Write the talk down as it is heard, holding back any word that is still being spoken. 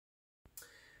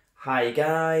Hi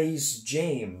guys,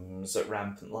 James at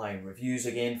Rampant Lion Reviews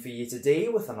again for you today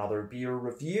with another beer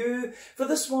review. For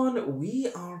this one,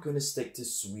 we are going to stick to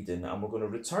Sweden and we're going to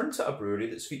return to a brewery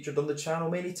that's featured on the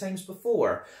channel many times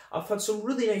before. I've had some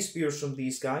really nice beers from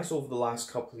these guys over the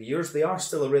last couple of years. They are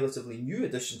still a relatively new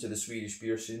addition to the Swedish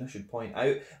beer scene, I should point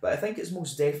out, but I think it's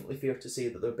most definitely fair to say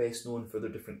that they're best known for their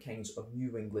different kinds of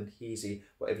New England hazy,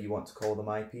 whatever you want to call them,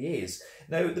 IPAs.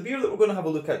 Now, the beer that we're going to have a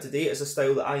look at today is a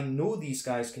style that I know these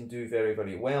guys can do very,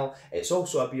 very well. It's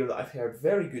also a beer that I've heard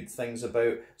very good things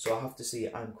about, so I have to say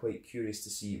I'm quite curious to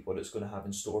see what it's going to have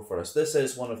in store for us. This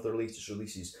is one of their latest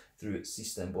releases through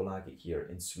Systembolaget here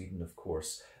in Sweden, of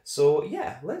course. So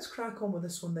yeah, let's crack on with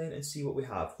this one then and see what we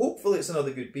have. Hopefully it's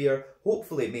another good beer,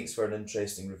 hopefully it makes for an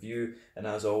interesting review, and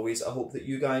as always I hope that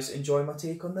you guys enjoy my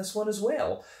take on this one as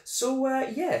well. So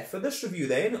yeah, for this review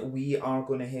then we are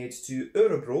going to head to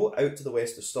Örebro, out to the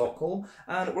west of Stockholm,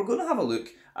 and we're going to have a look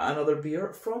at another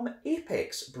beer from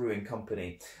Apex Brewing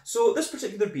Company. So this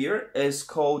particular beer is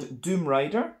called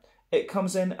Doomrider. It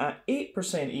comes in at 8%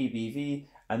 ABV,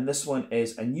 and this one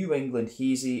is a New England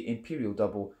Hazy Imperial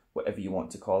Double, whatever you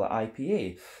want to call it,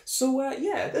 IPA. So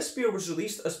yeah, this beer was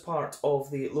released as part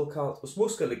of the Lokalt och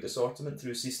Småskaligt assortment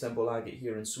through Systembolaget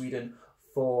here in Sweden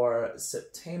for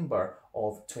September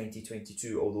of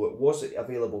 2022, although it was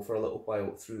available for a little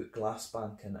while through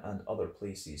Glassbanken and other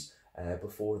places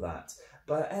before that.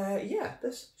 But yeah,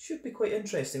 this should be quite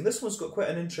interesting. This one's got quite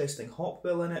an interesting hop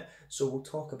bill in it, so we'll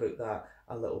talk about that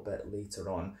a little bit later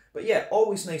on. But yeah,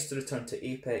 always nice to return to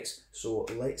Apex, so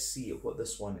let's see what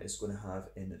this one is going to have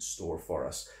in store for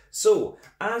us. So,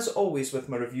 as always with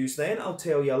my reviews then, I'll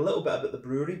tell you a little bit about the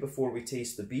brewery before we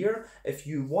taste the beer. If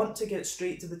you want to get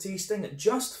straight to the tasting,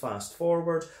 just fast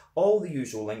forward. All the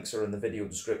usual links are in the video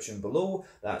description below.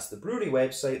 That's the brewery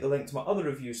website, the link to my other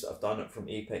reviews that I've done from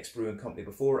Apex Brewing Company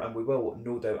before, and we will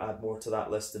no doubt add more to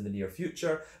that list in the near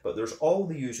future. But there's all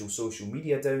the usual social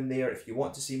media down there. If you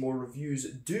want to see more reviews,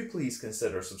 do please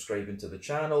consider subscribing to the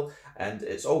channel, and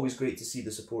it's always great to see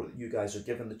the support that you guys are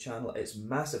giving the channel. It's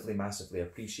massively, massively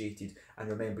appreciated. And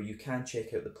remember, you can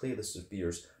check out the playlists of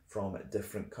beers from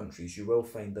different countries. You will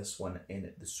find this one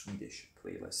in the Swedish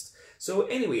playlist. So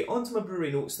anyway, on to my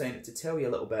brewery notes then to tell you a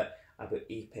little bit about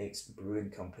Apex Brewing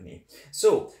Company.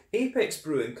 So, Apex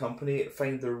Brewing Company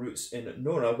find their roots in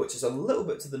Nora, which is a little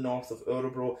bit to the north of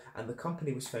Örebro, and the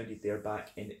company was founded there back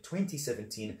in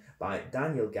 2017 by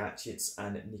Daniel Gatchitz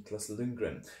and Niklas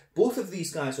Lundgren. Both of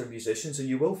these guys are musicians, and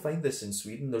you will find this in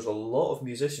Sweden. There's a lot of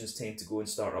musicians tend to go and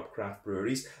start up craft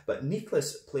breweries, but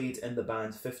Niklas played in the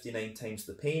band 59 Times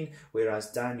the Pain,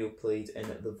 whereas Daniel played in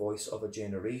The Voice of a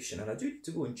Generation. And I do need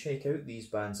to go and check out these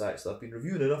bands actually. I've been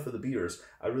reviewing enough of the beers,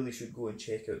 I really should go and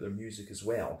check out their music as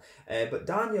well. But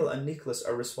Daniel and Niklas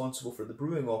are responsible for the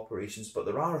brewing operations, but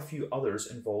there are a few others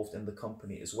involved in the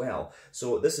company as well.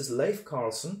 So this is Leif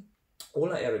Karlsson,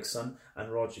 Ola Eriksson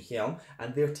and Roger Hjelm,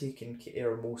 and they're taking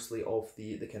care mostly of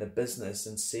the kind of business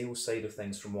and sales side of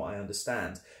things from what I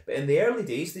understand. But in the early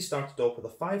days, they started off with a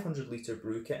 500 litre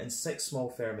brew kit and 6 small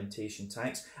fermentation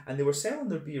tanks, and they were selling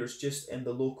their beers just in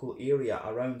the local area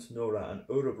around Nora and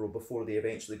Örebro before they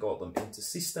eventually got them into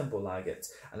Systembolaget,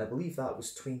 and I believe that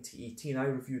was 2018. I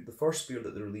reviewed the first beer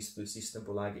that they released through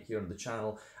Systembolaget here on the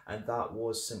channel, and that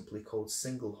was simply called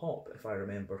Single Hop, if I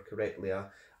remember correctly, a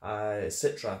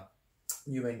Citra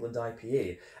New England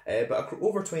IPA. But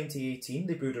over 2018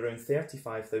 they brewed around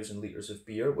 35,000 litres of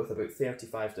beer with about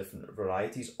 35 different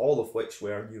varieties, all of which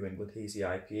were New England Hazy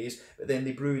IPAs. But then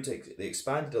they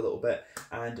expanded a little bit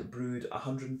and brewed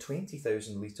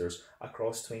 120,000 litres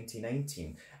across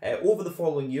 2019. Over the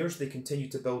following years they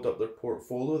continued to build up their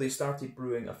portfolio. They started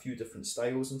brewing a few different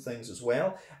styles and things as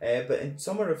well. But in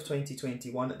summer of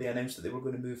 2021 they announced that they were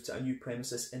going to move to a new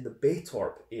premises in the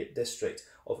Betorp district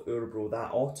of Örebro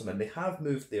that autumn, and they have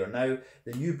moved there now.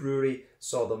 The new brewery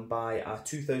saw them buy a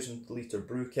 2,000 litre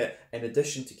brew kit, in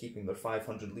addition to keeping their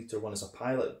 500 litre one as a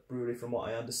pilot brewery from what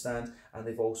I understand, and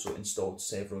they've also installed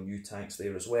several new tanks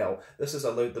there as well. This has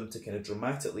allowed them to kind of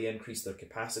dramatically increase their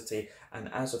capacity, and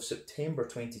as of September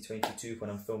 2022, when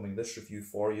I'm filming this review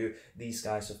for you, these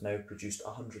guys have now produced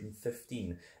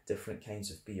 115 different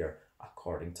kinds of beer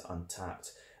according to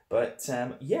Untappd. But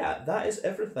yeah, that is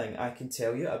everything I can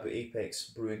tell you about Apex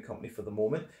Brewing Company for the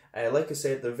moment. Like I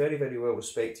said, they're very, very well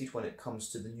respected when it comes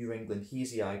to the New England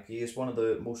Hazy IPAs, one of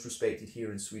the most respected here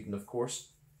in Sweden, of course.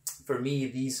 For me,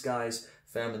 these guys,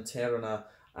 Fermenterarna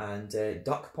and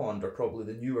Duck Pond, are probably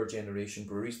the newer generation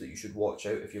breweries that you should watch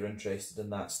out if you're interested in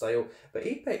that style. But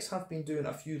Apex have been doing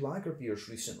a few lager beers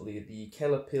recently. The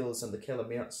Kella Pils and the Kella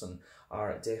Märzen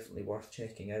are definitely worth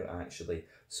checking out actually.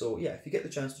 So yeah, if you get the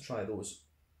chance to try those,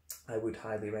 I would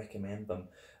highly recommend them.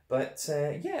 But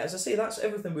yeah, as I say, that's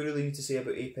everything we really need to say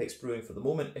about Apex Brewing for the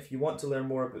moment. If you want to learn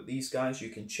more about these guys, you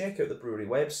can check out the brewery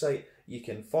website. You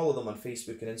can follow them on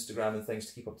Facebook and Instagram and things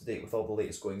to keep up to date with all the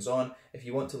latest goings on. If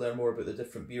you want to learn more about the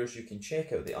different beers, you can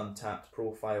check out the Untappd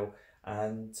profile.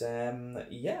 And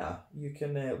yeah, you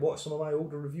can watch some of my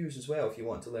older reviews as well if you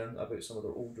want to learn about some of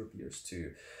their older beers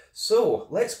too. So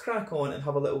let's crack on and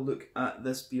have a little look at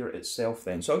this beer itself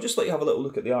then. So I'll just let you have a little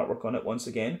look at the artwork on it once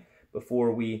again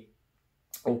before we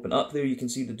open up. There you can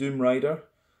see the Doomrider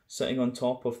sitting on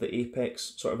top of the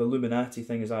Apex sort of Illuminati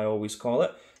thing, as I always call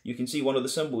it. You can see one of the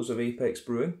symbols of Apex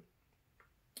Brewing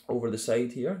over the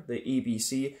side here, the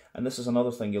ABC, and this is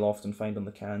another thing you'll often find on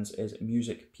the cans is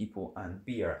music, people and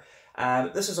beer.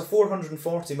 This is a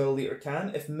 440ml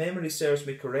can. If memory serves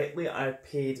me correctly, I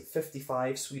paid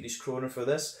 55 Swedish kronor for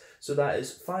this, so that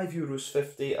is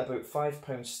 €5.50, about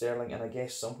 £5 sterling, and I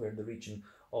guess somewhere in the region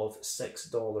of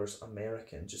 $6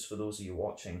 American, just for those of you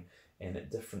watching in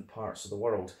different parts of the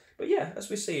world. But yeah, as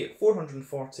we say,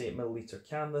 440ml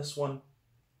can, this one.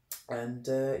 And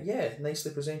yeah,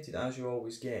 nicely presented as you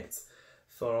always get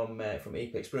from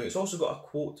Apex Brewing. It's also got a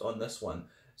quote on this one.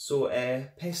 So,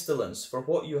 pestilence, for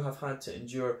what you have had to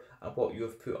endure and what you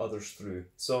have put others through.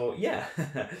 So yeah,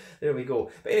 there we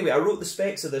go. But anyway, I wrote the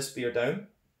specs of this beer down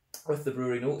with the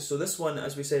brewery notes. So this one,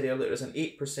 as we said earlier, is an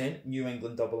 8% New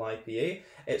England double IPA.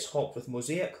 It's hopped with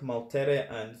Mosaic, Maltere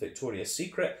and Victoria's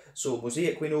Secret. So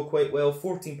Mosaic we know quite well,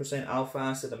 14% alpha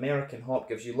acid, American hop,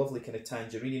 gives you lovely kind of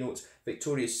tangerine notes.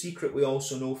 Victoria's Secret we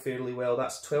also know fairly well,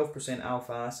 that's 12%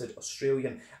 alpha acid,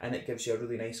 Australian, and it gives you a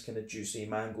really nice kind of juicy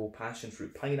mango, passion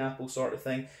fruit, pineapple sort of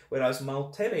thing. Whereas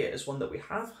Maltere is one that we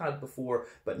have had before,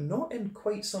 but not in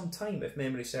quite some time, if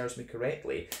memory serves me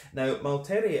correctly. Now,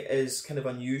 Maltere is kind of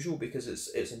unusual because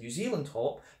it's a New Zealand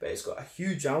hop, but it's got a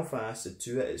huge alpha acid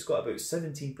to it. It's got about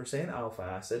 17% alpha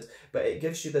acid, but it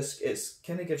gives you this, it's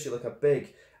kind of gives you like a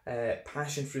big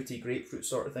passion fruity grapefruit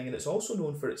sort of thing, and it's also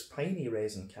known for its piney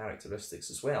resin characteristics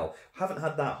as well. Haven't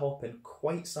had that hop in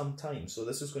quite some time, so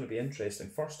this is going to be interesting.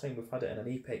 First time we've had it in an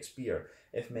Apex beer,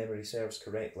 if memory serves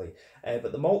correctly.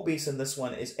 But the malt base in this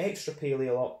one is extra pale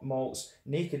ale malts,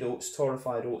 naked oats,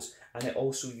 torrefied oats, and it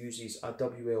also uses a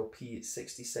WLP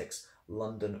 66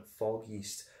 London fog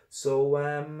yeast.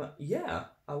 So yeah,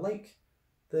 I like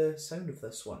the sound of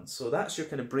this one. So that's your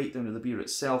kind of breakdown of the beer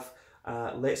itself.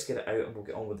 Let's get it out and we'll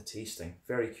get on with the tasting.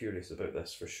 Very curious about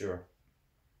this for sure.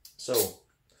 So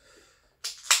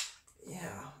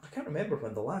yeah, I can't remember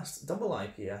when the last double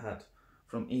IPA I had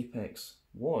from Apex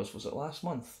was. Was it last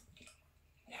month?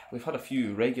 Yeah, we've had a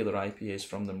few regular IPAs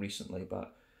from them recently,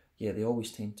 but yeah, they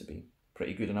always tend to be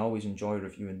pretty good, and I always enjoy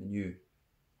reviewing the new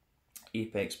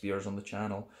Apex beers on the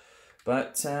channel.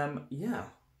 But yeah,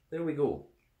 there we go.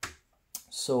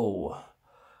 So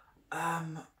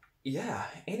yeah,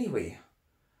 anyway,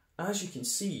 as you can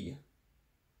see,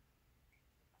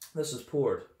 this is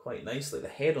poured quite nicely. The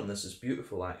head on this is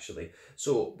beautiful actually.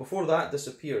 So before that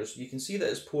disappears, you can see that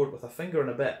it's poured with a finger and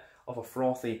a bit of a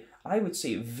frothy, I would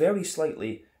say very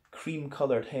slightly cream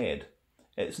coloured head.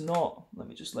 It's not, let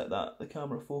me just let the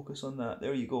camera focus on that.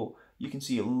 There you go. You can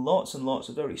see lots and lots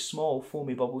of very small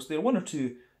foamy bubbles. There are one or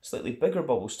two slightly bigger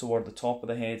bubbles toward the top of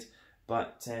the head,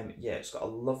 but yeah, it's got a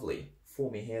lovely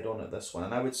foamy head on it, this one,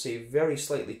 and I would say very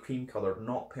slightly cream coloured,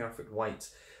 not perfect white.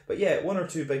 But yeah, one or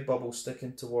two big bubbles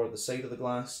sticking toward the side of the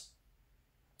glass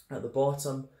at the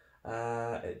bottom.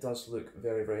 It does look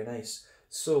very, very nice.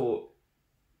 So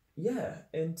yeah,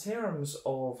 in terms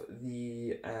of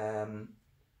the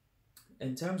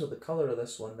colour of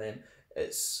this one then,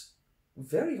 it's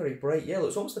very, very bright yellow.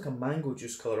 It's almost like a mango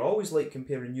juice colour. I always like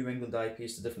comparing New England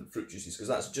IPAs to different fruit juices because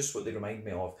that's just what they remind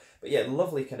me of. But yeah,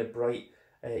 lovely kind of bright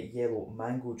yellow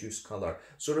mango juice colour.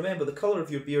 So remember, the colour of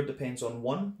your beer depends on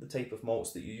 1, the type of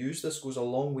malts that you use. This goes a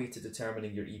long way to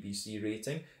determining your EBC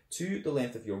rating. 2, the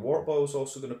length of your wort boil is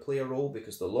also going to play a role,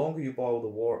 because the longer you boil the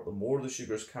wort, the more the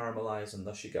sugars caramelise, and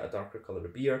thus you get a darker colour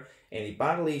of beer. Any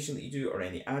barrel aging that you do or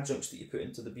any adjuncts that you put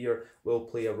into the beer will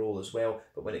play a role as well.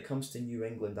 But when it comes to New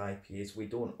England IPAs, we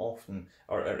don't often,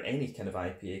 or any kind of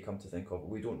IPA come to think of it,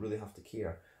 we don't really have to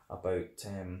care about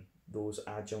those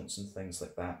adjuncts and things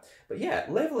like that. But yeah,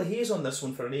 level of haze on this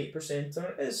one for an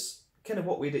 8%er is kind of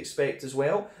what we'd expect as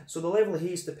well. So the level of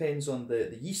haze depends on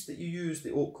the yeast that you use,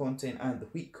 the oat content and the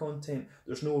wheat content.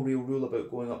 There's no real rule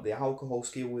about going up the alcohol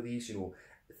scale with these. You know,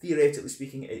 theoretically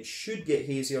speaking, it should get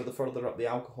hazier the further up the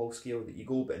alcohol scale that you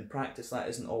go, but in practice that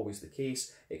isn't always the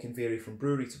case. It can vary from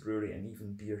brewery to brewery and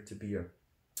even beer to beer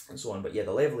and so on. But yeah,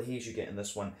 the level of haze you get in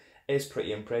this one is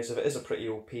pretty impressive. It is a pretty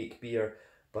opaque beer,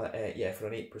 but yeah, for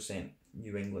an 8%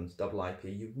 New England double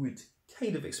IPA, you would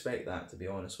kind of expect that, to be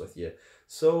honest with you.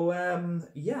 So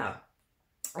yeah,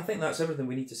 I think that's everything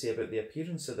we need to say about the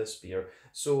appearance of this beer.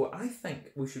 So I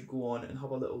think we should go on and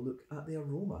have a little look at the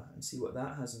aroma and see what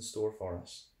that has in store for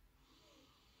us.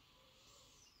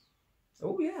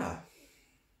 Oh yeah,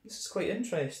 this is quite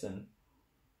interesting.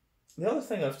 The other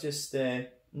thing I've just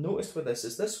noticed with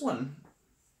this one,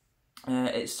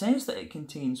 it says that it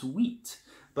contains wheat,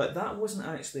 but that wasn't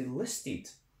actually listed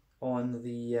on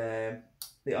the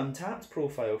Untappd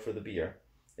profile for the beer.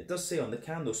 It does say on the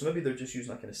can though, so maybe they're just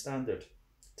using a kind of standard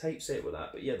typeset with that.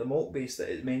 But yeah, the malt base that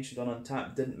it mentioned on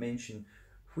Untappd didn't mention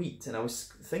wheat, and I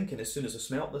was thinking as soon as I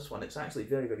smelt this one, it's actually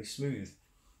very, very smooth.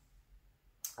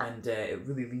 And it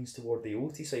really leans toward the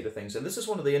oaty side of things. And this is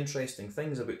one of the interesting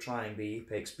things about trying the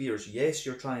Apex beers. Yes,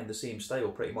 you're trying the same style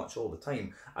pretty much all the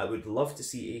time. I would love to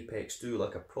see Apex do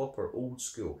like a proper old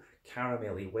school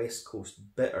caramelly West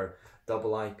Coast bitter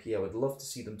double IPA. I would love to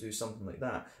see them do something like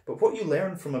that. But what you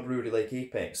learn from a brewery like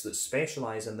Apex that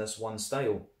specialise in this one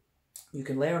style, you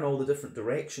can learn all the different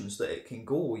directions that it can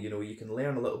go. You know, you can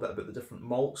learn a little bit about the different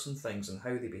malts and things and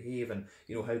how they behave, and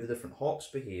you know how the different hops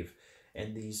behave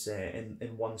in these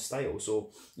in one style.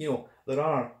 So you know there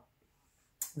are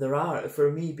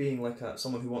for me being like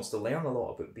someone who wants to learn a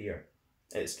lot about beer,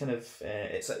 it's kind of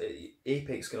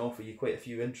Apex can offer you quite a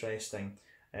few interesting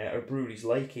or breweries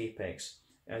like Apex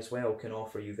as well can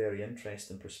offer you very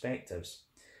interesting perspectives.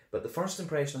 But the first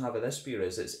impression I have of this beer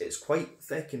is it's quite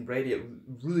thick and bready. It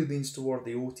really leans toward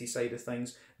the oaty side of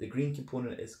things. The green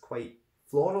component is quite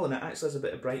floral and it actually has a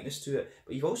bit of brightness to it,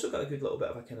 but you've also got a good little bit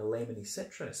of a kind of lemony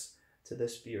citrus to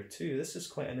this beer too. This is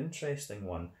quite an interesting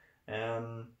one.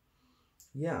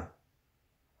 Yeah,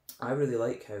 I really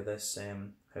like how this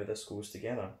goes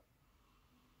together.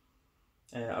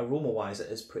 Aroma wise,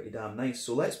 it is pretty damn nice.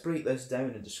 So let's break this down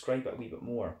and describe it a wee bit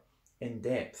more in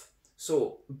depth.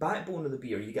 So backbone of the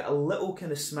beer, you get a little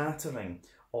kind of smattering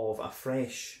of a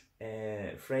fresh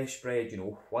bread, you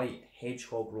know, white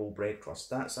hedgehog roll bread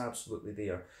crust. That's absolutely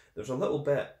there. There's a little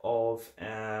bit of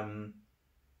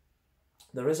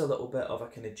there is a little bit of a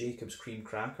kind of Jacob's cream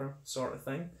cracker sort of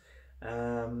thing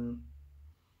to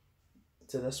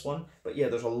this one. But yeah,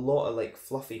 there's a lot of like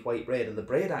fluffy white bread, and the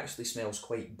bread actually smells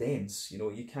quite dense. You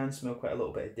know, you can smell quite a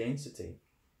little bit of density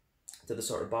to the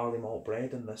sort of barley malt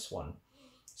bread in this one.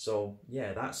 So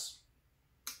yeah, that's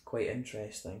quite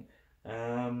interesting.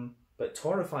 But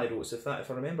torrefied oats, if I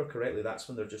remember correctly, that's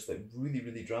when they're just like really,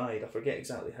 really dried. I forget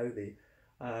exactly how they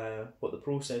what the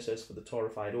process is for the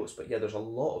torrefied oats, but yeah, there's a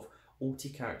lot of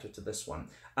oaty character to this one.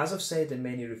 As I've said in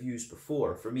many reviews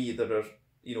before, for me there are,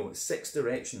 you know, 6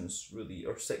 directions really,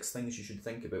 or 6 things you should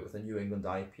think about with a New England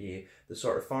IPA. The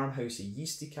sort of farmhousey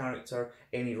yeasty character,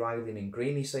 any Riley and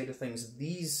grainy side of things.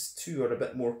 These two are a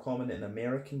bit more common in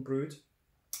American brewed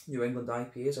New England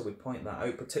IPAs, I would point that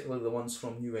out, particularly the ones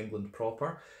from New England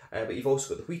proper. But you've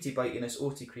also got the wheaty bitiness,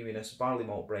 oaty creaminess, barley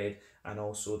malt bread, and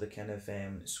also the kind of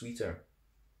sweeter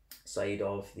side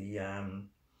of the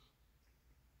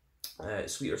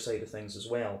sweeter side of things as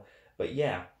well. But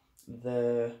yeah,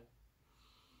 the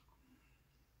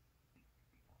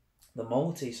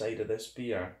malty side of this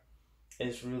beer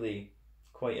is really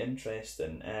quite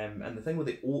interesting. And the thing with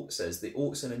the oats is, the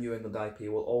oats in a New England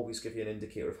IPA will always give you an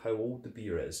indicator of how old the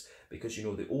beer is, because you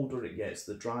know the older it gets,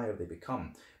 the drier they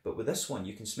become. But with this one,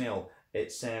 you can smell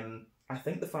it's. I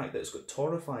think the fact that it's got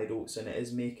torrefied oats in it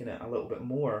is making it a little bit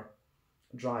more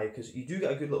dry, because you do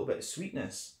get a good little bit of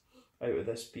sweetness out of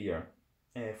this beer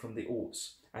from the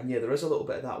oats. And yeah, there is a little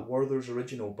bit of that Werther's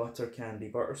Original butter candy,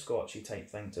 butterscotchy type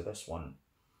thing to this one.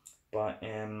 But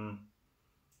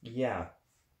yeah,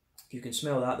 you can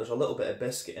smell that. There's a little bit of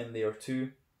biscuit in there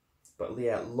too. But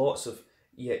yeah,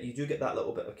 you do get that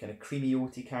little bit of kind of creamy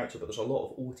oaty character, but there's a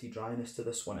lot of oaty dryness to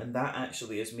this one, and that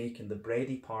actually is making the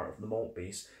bready part of the malt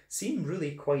base seem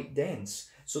really quite dense.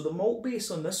 So the malt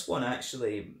base on this one,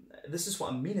 actually, this is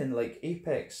what I'm meaning, like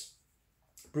Apex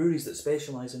breweries that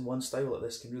specialise in one style like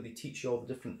this can really teach you all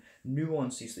the different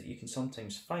nuances that you can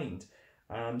sometimes find.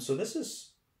 So this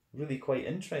is really quite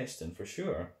interesting for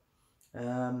sure.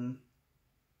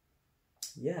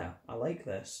 Yeah, I like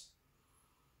this.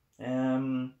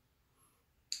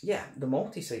 Yeah, the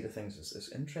malty side of things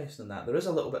is interesting in that. There is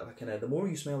a little bit of a kind of, the more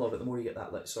you smell of it, the more you get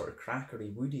that like sort of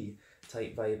crackery, woody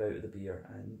type vibe out of the beer.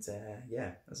 And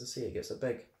yeah, as I say, it gets a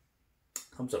big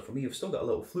thumbs up for me. You've still got a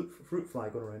little fruit fly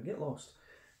going around, get lost.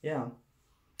 Yeah,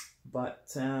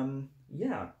 but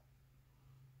yeah.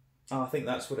 Oh, I think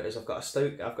that's what it is. I've got a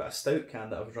stout can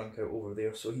that I've drunk out over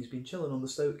there. So he's been chilling on the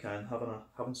stout can,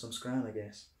 having some scran, I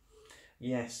guess.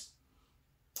 Yes.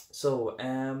 So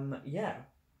yeah,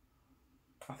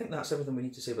 I think that's everything we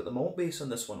need to say about the malt base on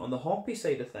this one. On the hoppy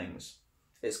side of things,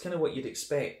 it's kind of what you'd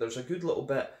expect. There's a good little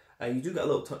bit You do get a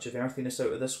little touch of earthiness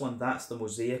out of this one. That's the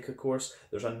mosaic, of course.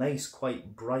 There's a nice,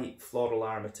 quite bright floral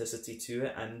aromaticity to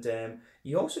it, and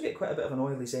you also get quite a bit of an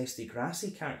oily, zesty,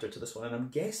 grassy character to this one, and I'm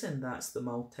guessing that's the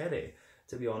Malterre,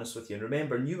 to be honest with you. And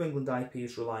remember, New England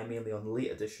IPAs rely mainly on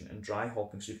late addition and dry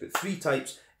hopping, so you've got 3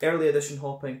 types: early addition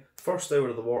hopping, first hour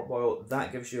of the wort boil,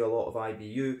 that gives you a lot of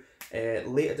IBU.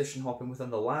 Late addition hopping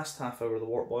within the last half hour of the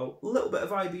wort boil, a little bit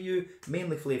of IBU,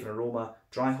 mainly flavour and aroma.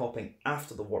 Dry hopping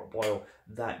after the wort boil,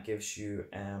 that gives you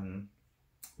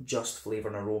just flavour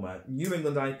and aroma. New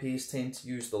England IPAs tend to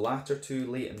use the latter 2,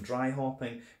 late and dry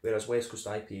hopping, whereas West Coast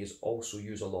IPAs also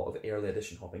use a lot of early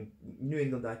addition hopping. New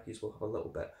England IPAs will have a little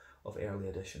bit of early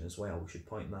addition as well, we should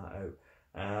point that out.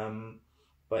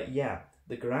 But yeah,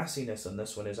 the grassiness on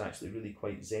this one is actually really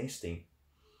quite zesty.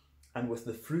 And with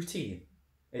the fruity,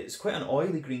 it's quite an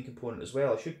oily green component as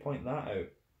well, I should point that out.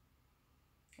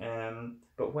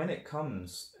 But when it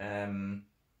comes to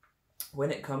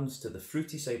the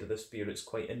fruity side of this beer, it's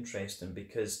quite interesting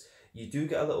because you do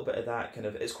get a little bit of that kind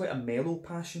of, it's quite a mellow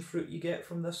passion fruit you get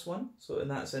from this one, so, and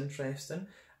that's interesting.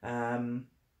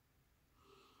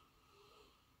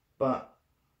 But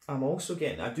I'm also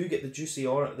getting, I do get the juicy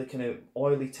or the kind of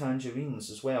oily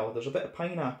tangerines as well. There's a bit of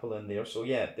pineapple in there, so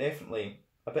yeah, definitely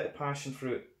a bit of passion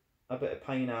fruit, a bit of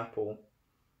pineapple,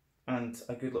 and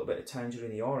a good little bit of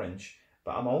tangerine orange.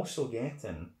 But I'm also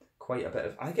getting quite a bit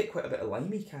of, I get quite a bit of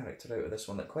limey character out of this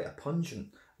one, like quite a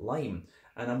pungent lime.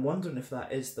 And I'm wondering if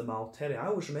that is the Malterre. I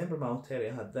always remember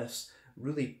Malterre had this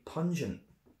really pungent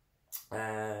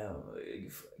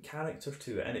character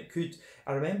to it, and it could,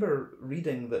 I remember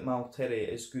reading that Malterre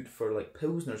is good for like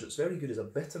pilsners. It's very good as a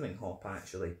bittering hop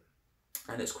actually,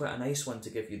 and it's quite a nice one to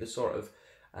give you the sort of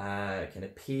kind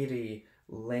of peary,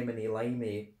 lemony,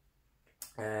 limey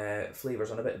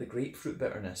flavours and a bit of the grapefruit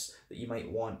bitterness that you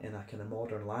might want in a kind of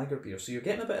modern lager beer. So you're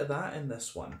getting a bit of that in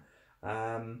this one.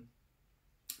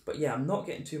 But yeah, I'm not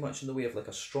getting too much in the way of like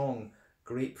a strong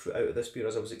grapefruit out of this beer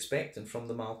as I was expecting from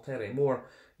the Malterre. More,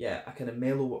 yeah, a kind of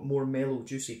mellow, more mellow,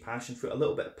 juicy passion fruit, a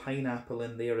little bit of pineapple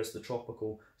in there as the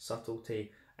tropical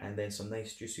subtlety, and then some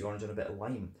nice juicy orange and a bit of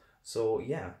lime. So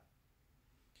yeah,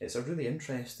 it's a really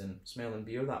interesting smelling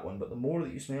beer, that one, but the more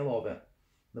that you smell of it,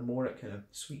 the more it kind of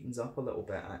sweetens up a little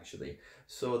bit actually.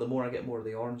 So the more I get more of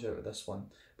the orange out of this one.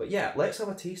 But yeah, let's have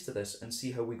a taste of this and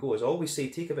see how we go. As I always say,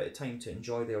 take a bit of time to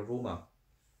enjoy the aroma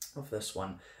of this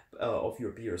one, of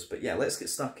your beers. But yeah, let's get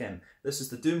stuck in. This is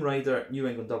the Doomrider New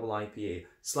England Double IPA.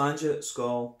 Slàinte,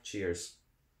 skål, cheers.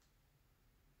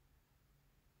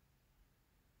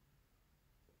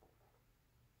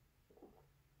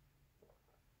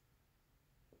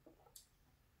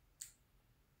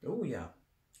 Oh yeah.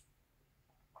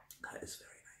 That is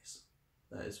very nice.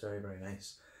 That is very, very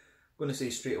nice. I'm going to say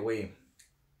straight away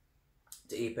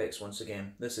to Apex once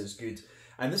again, this is good.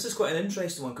 And this is quite an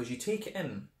interesting one because you take it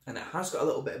in and it has got a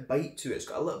little bit of bite to it. It's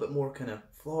got a little bit more kind of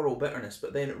floral bitterness,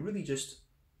 but then it really just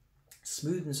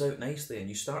smoothens out nicely and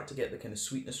you start to get the kind of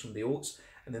sweetness from the oats,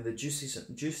 and then the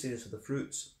juiciness of the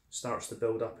fruits starts to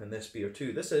build up in this beer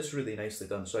too. This is really nicely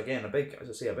done. So again, a big, as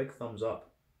I say, a big thumbs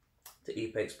up to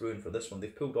Apex Brewing for this one.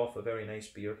 They've pulled off a very nice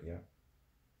beer here.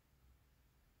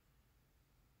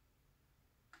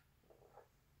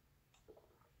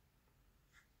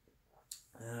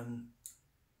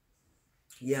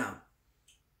 Yeah,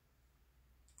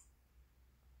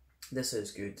 this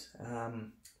is good.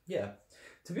 Yeah,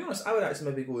 to be honest, I would actually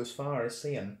maybe go as far as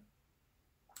saying,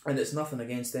 and it's nothing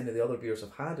against any of the other beers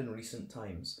I've had in recent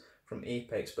times from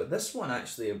Apex, but this one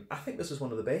actually, I think this is one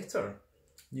of the better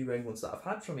New Englands that I've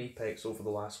had from Apex over the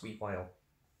last wee while.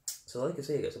 So like I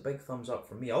say, it gets a big thumbs up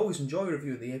from me. I always enjoy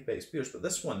reviewing the Apex beers, but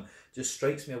this one just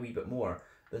strikes me a wee bit more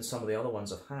than some of the other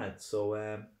ones I've had.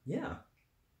 So yeah,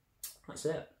 that's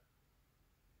it.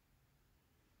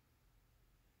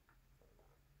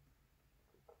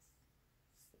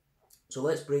 So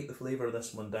let's break the flavour of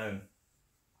this one down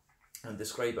and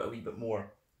describe it a wee bit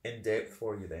more in depth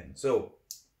for you then. So,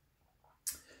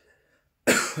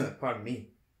 pardon me,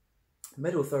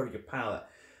 middle third of your palate,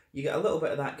 you get a little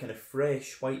bit of that kind of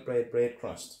fresh white bread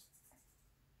crust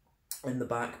in the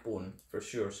backbone for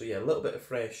sure. So yeah, a little bit of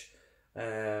fresh,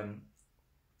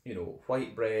 you know,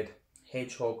 white bread,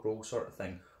 hedgehog roll sort of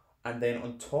thing. And then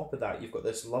on top of that, you've got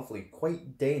this lovely,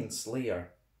 quite dense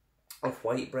layer of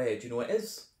white bread. You know, it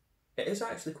is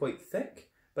actually quite thick,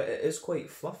 but it is quite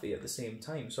fluffy at the same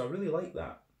time. So I really like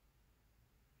that.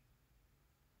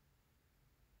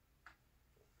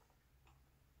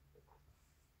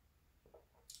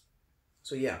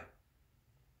 So yeah,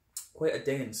 quite a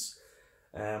dense,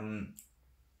 quite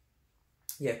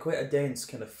a dense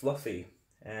kind of fluffy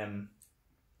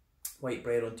white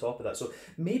bread on top of that. So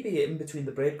maybe in between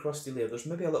the bread crusty layer, there's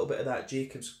maybe a little bit of that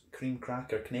Jacob's cream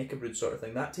cracker, knäckebröd sort of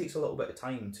thing. That takes a little bit of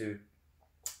time to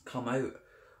come out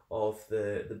of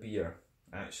the beer.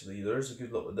 Actually, there is a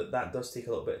good little, that does take a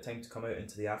little bit of time to come out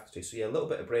into the aftertaste. So yeah, a little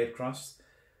bit of bread crust,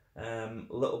 a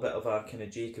little bit of a kind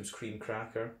of Jacob's cream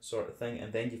cracker sort of thing,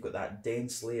 and then you've got that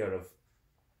dense layer of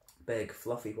big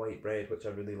fluffy white bread, which I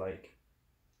really like.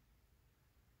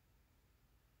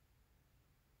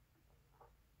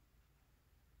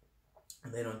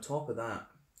 And then on top of that,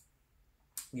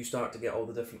 you start to get all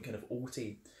the different kind of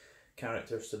oaty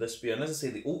characters to this beer. And as I say,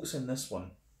 the oats in this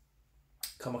one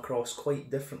come across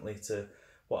quite differently to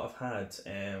what I've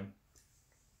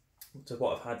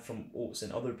had from oats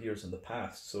in other beers in the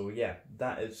past. So yeah,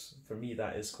 that is, for me,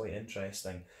 that is quite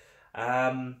interesting.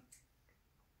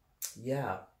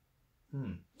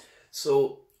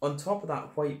 So on top of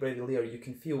that white bready layer, you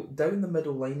can feel down the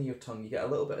middle line of your tongue, you get a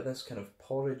little bit of this kind of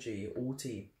porridgey,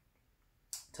 oaty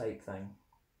type thing.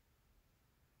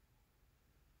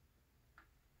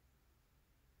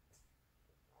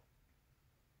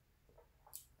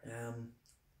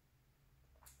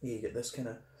 Yeah, you get this kind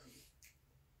of,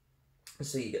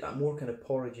 so you get that more kind of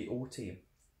porridgey, oaty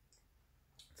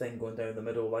thing going down the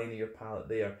middle line of your palate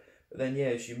there. But then yeah,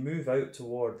 as you move out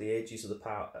toward the edges of the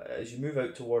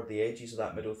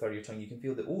that middle third of your tongue, you can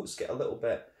feel the oats get a little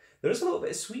bit, there is a little bit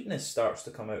of sweetness starts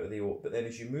to come out of the oat, but then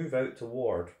as you move out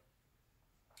toward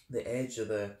the edge of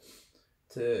the,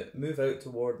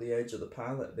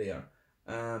 palate there,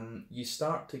 you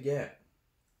start to get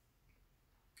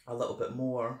a little bit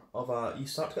more of a,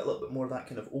 that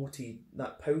kind of oaty,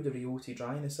 that powdery oaty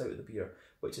dryness out of the beer,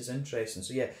 which is interesting.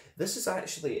 So yeah, this is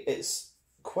actually, it's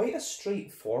quite a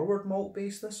straightforward malt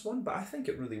base, this one, but I think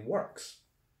it really works.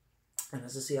 And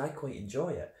as I say, I quite enjoy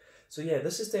it. So yeah,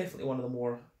 this is definitely one of the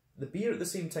more, the beer at the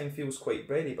same time feels quite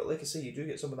bready, but like I say, you do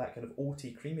get some of that kind of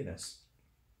oaty creaminess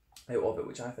out of it,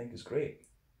 which I think is great.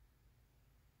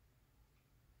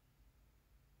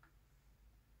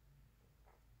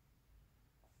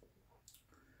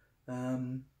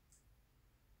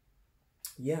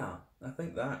 Yeah, I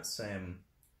think that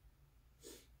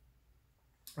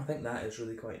is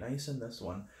really quite nice in this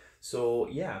one. So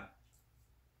yeah,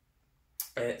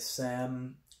 it's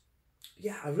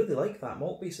yeah, I really like that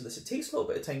malt base of this. It takes a little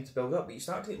bit of time to build up, but you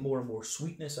start to get more and more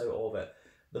sweetness out of it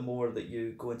the more that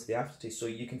you go into the aftertaste. So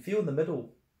you can feel in the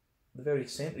middle, the very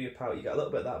centre of your palate, you get a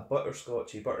little bit of that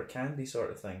butterscotchy, butter candy sort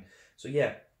of thing. So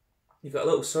yeah, you've got a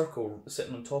little circle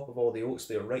sitting on top of all the oats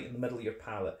there, right in the middle of your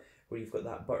palate, where you've got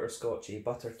that butterscotchy,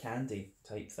 butter candy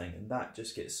type thing, and that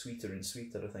just gets sweeter and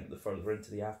sweeter, I think, the further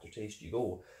into the aftertaste you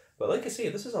go. But like I say,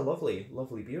 this is a lovely,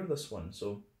 lovely beer, this one,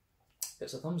 so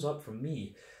it's a thumbs up from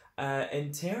me.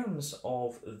 In terms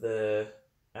of the,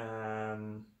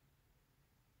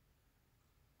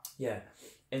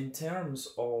 in terms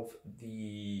of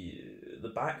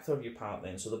the back third of your palate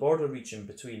then, so the border region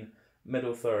between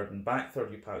middle third and back third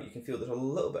of your palate, you can feel there's a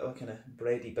little bit of a kind of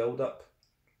bready build-up.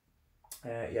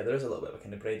 Yeah, there is a little bit of a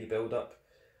kind of bready build-up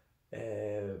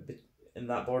in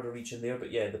that border region there,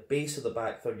 but yeah, the base of the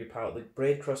back third of your palate, the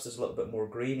bread crust is a little bit more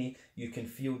grainy. You can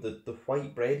feel the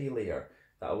white bready layer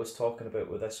that I was talking about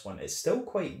with this one. It's still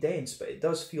quite dense, but it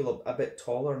does feel a bit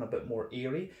taller and a bit more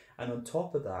airy, and on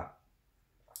top of that,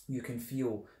 you can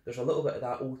feel there's a little bit of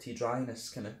that oaty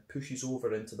dryness kind of pushes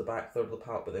over into the back third of the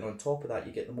palate, but then on top of that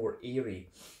you get the more airy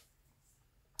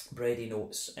bready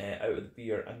notes out of the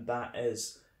beer, and that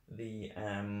is the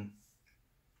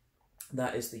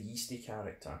yeasty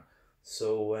character.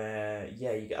 So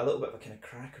yeah, you get a little bit of a kind of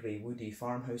crackery, woody,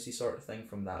 farmhousey sort of thing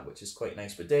from that, which is quite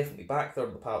nice. But definitely back third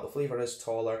of the palate, the flavour is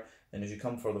taller, and as you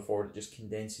come further forward it just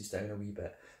condenses down a wee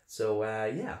bit. So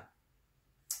yeah,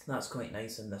 that's quite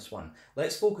nice in this one.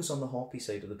 Let's focus on the hoppy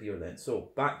side of the beer then.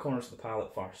 So back corners of the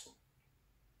palate first.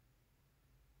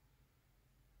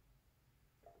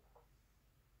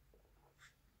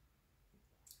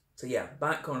 So yeah,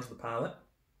 back corners of the palate,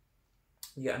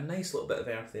 you get a nice little bit of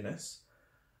earthiness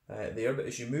there, but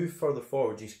as you move further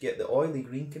forward, you get the oily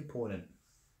green component.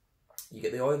 You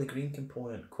get the oily green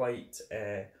component quite,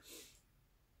 the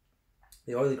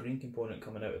oily green component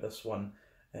coming out of this one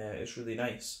is really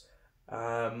nice.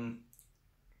 So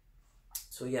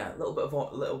yeah, a little bit of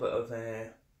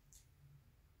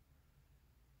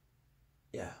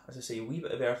yeah, as I say, a wee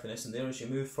bit of earthiness in there. As you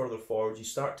move further forward, you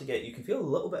start to get, you can feel a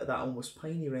little bit of that almost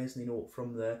piney resiny note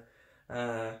from the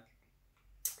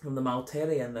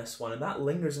Malteri in this one, and that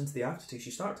lingers into the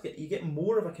aftertaste. You get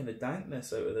more of a kind of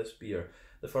dankness out of this beer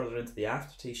the further into the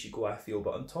aftertaste you go, I feel.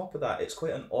 But on top of that, it's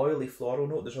quite an oily floral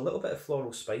note. There's a little bit of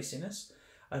floral spiciness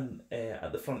and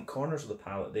at the front corners of the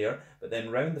palate there, but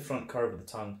then round the front curve of the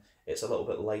tongue, it's a little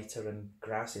bit lighter and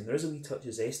grassy, and there is a wee touch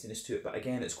of zestiness to it, but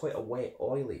again, it's quite a wet,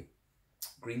 oily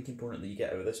green component that you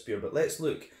get out of this beer. But let's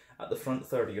look at the front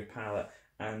third of your palate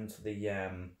and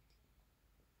the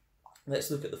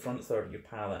let's look at the front third of your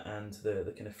palate and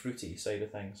the kind of fruity side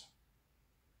of things.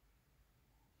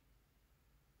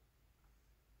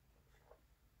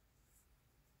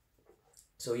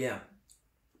 So yeah,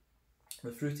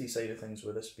 the fruity side of things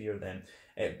with this beer then.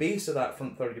 Base of that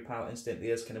front third of your palate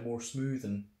instantly is kind of more smooth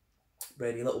and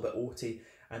bready, a little bit oaty,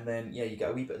 and then yeah, you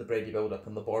get a wee bit of the bready build up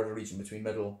in the border region between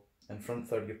middle and front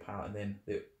third of your palate, and then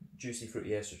the juicy fruity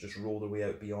esters just roll their way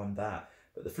out beyond that.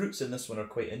 But the fruits in this one are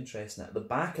quite interesting. At the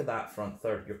back of that front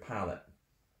third of your palate,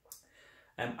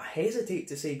 I hesitate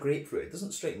to say grapefruit. It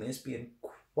doesn't strike me as being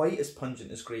quite as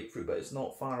pungent as grapefruit, but it's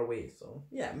not far away. So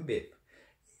yeah, maybe.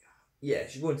 Yeah,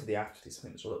 as you go into the aftertaste, I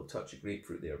think there's a little touch of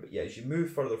grapefruit there. But yeah, as you move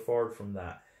further forward from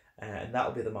that, and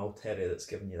that'll be the Malteria that's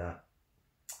giving you that.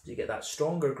 You get that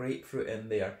stronger grapefruit in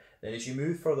there. Then as you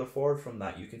move further forward from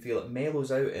that, you can feel it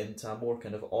mellows out into a more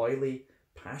kind of oily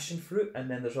passion fruit. And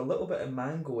then there's a little bit of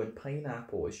mango and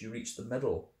pineapple as you reach the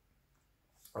middle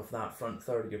of that front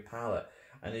third of your palate.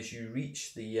 And as you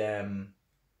reach the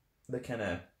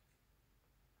kind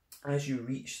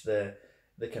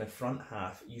of front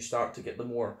half, you start to get the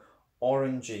more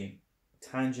orangey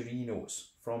tangerine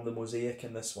notes from the mosaic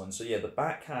in this one. So yeah, the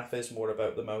back half is more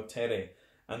about the Malteria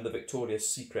and the Victoria's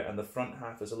Secret, and the front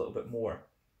half is a little bit more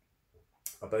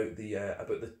about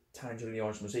the tangerine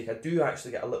orange mosaic. I do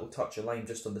actually get a little touch of lime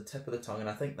just on the tip of the tongue, and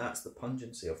I think that's the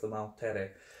pungency of the Malteria,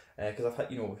 because I've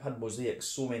had, we've had mosaic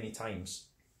so many times,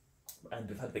 and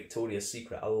we've had Victoria's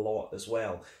Secret a lot as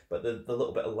well. But the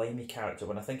little bit of limey character,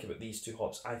 when I think about these two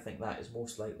hops, I think that is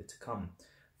most likely to come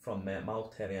from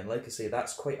Malteria. And like I say,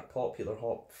 that's quite a popular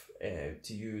hop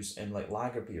to use in like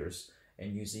lager beers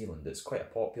in New Zealand. It's quite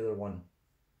a popular one,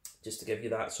 just to give you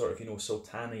that sort of,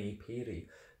 sultana-y, peary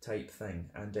type thing,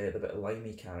 and the bit of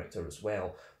limey character as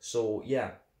well. So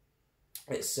yeah,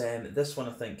 it's this one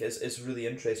I think is really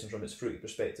interesting from its fruity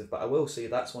perspective. But I will say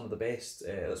that's one of the best,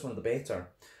 that's one of the better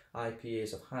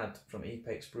IPAs I've had from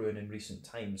Apex Brewing in recent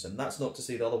times. And that's not to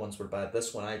say the other ones were bad.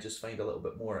 This one I just find a little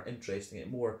bit more interesting.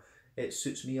 It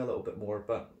suits me a little bit more.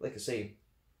 But like I say,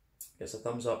 it's a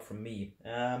thumbs up from me.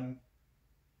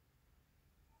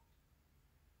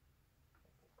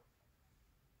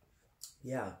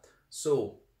 Yeah,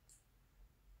 so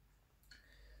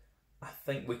I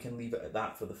think we can leave it at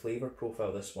that for the flavour profile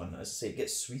of this one. As I say, it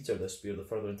gets sweeter, this beer, the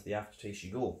further into the aftertaste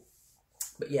you go.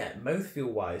 But yeah,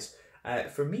 mouthfeel wise,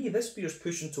 for me, this beer's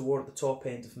pushing toward the top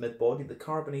end of mid-body. The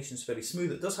carbonation's very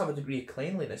smooth. It does have a degree of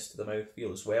cleanliness to the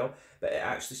mouthfeel as well, but it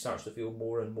actually starts to feel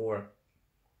more and more,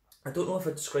 I don't know if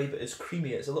I'd describe it as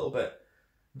creamy. It's a little bit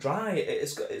dry.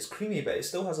 It's creamy, but it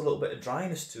still has a little bit of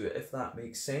dryness to it, if that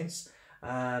makes sense.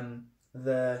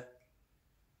 The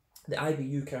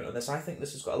IBU count on this, I think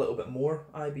this has got a little bit more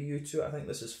IBU to it. I think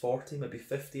this is 40, maybe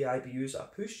 50 IBUs at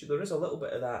a push. There is a little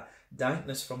bit of that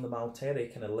dankness from the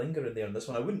Malteria kind of lingering there in this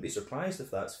one. I wouldn't be surprised if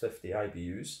that's 50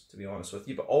 IBUs, to be honest with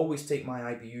you, but always take my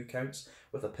IBU counts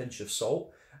with a pinch of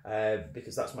salt,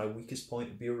 because that's my weakest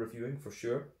point of beer reviewing for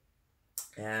sure.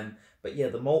 But yeah,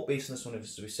 the malt base in this one,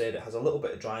 as we said, it has a little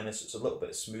bit of dryness, it's a little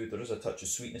bit smooth, there is a touch of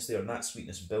sweetness there, and that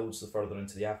sweetness builds the further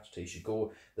into the aftertaste you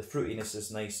go. The fruitiness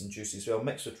is nice and juicy as well,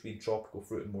 mixed between tropical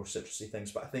fruit and more citrusy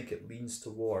things, but I think it leans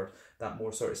toward that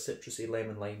more sort of citrusy,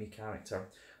 lemon-limey character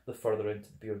the further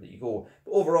into the beer that you go.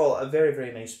 But overall, a very,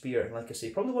 very nice beer, and like I say,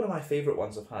 probably one of my favourite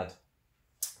ones I've had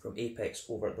from Apex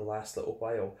over the last little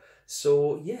while.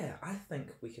 So yeah, I think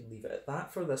we can leave it at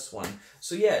that for this one.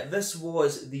 So yeah, this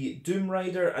was the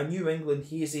Doomrider, a New England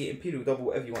Hazy Imperial Double,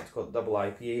 whatever you want to call it, double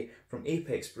IPA from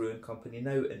Apex Brewing Company,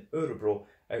 now in Örebro,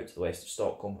 out to the west of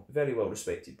Stockholm. Very well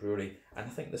respected brewery, and I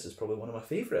think this is probably one of my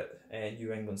favourite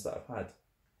New Englands that I've had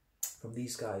from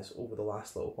these guys over the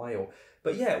last little while.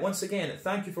 But yeah, once again,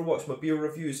 thank you for watching my beer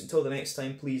reviews. Until the next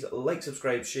time, please like,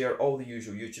 subscribe, share, all the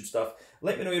usual YouTube stuff.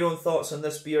 Let me know your own thoughts on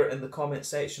this beer in the comment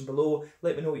section below.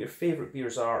 Let me know what your favourite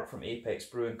beers are from Apex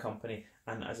Brewing Company.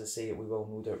 And as I say, we will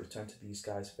no doubt return to these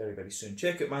guys very, very soon.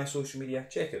 Check out my social media,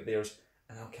 check out theirs,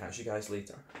 and I'll catch you guys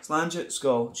later. Slange it,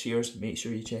 skull, cheers, make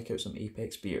sure you check out some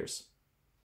Apex beers.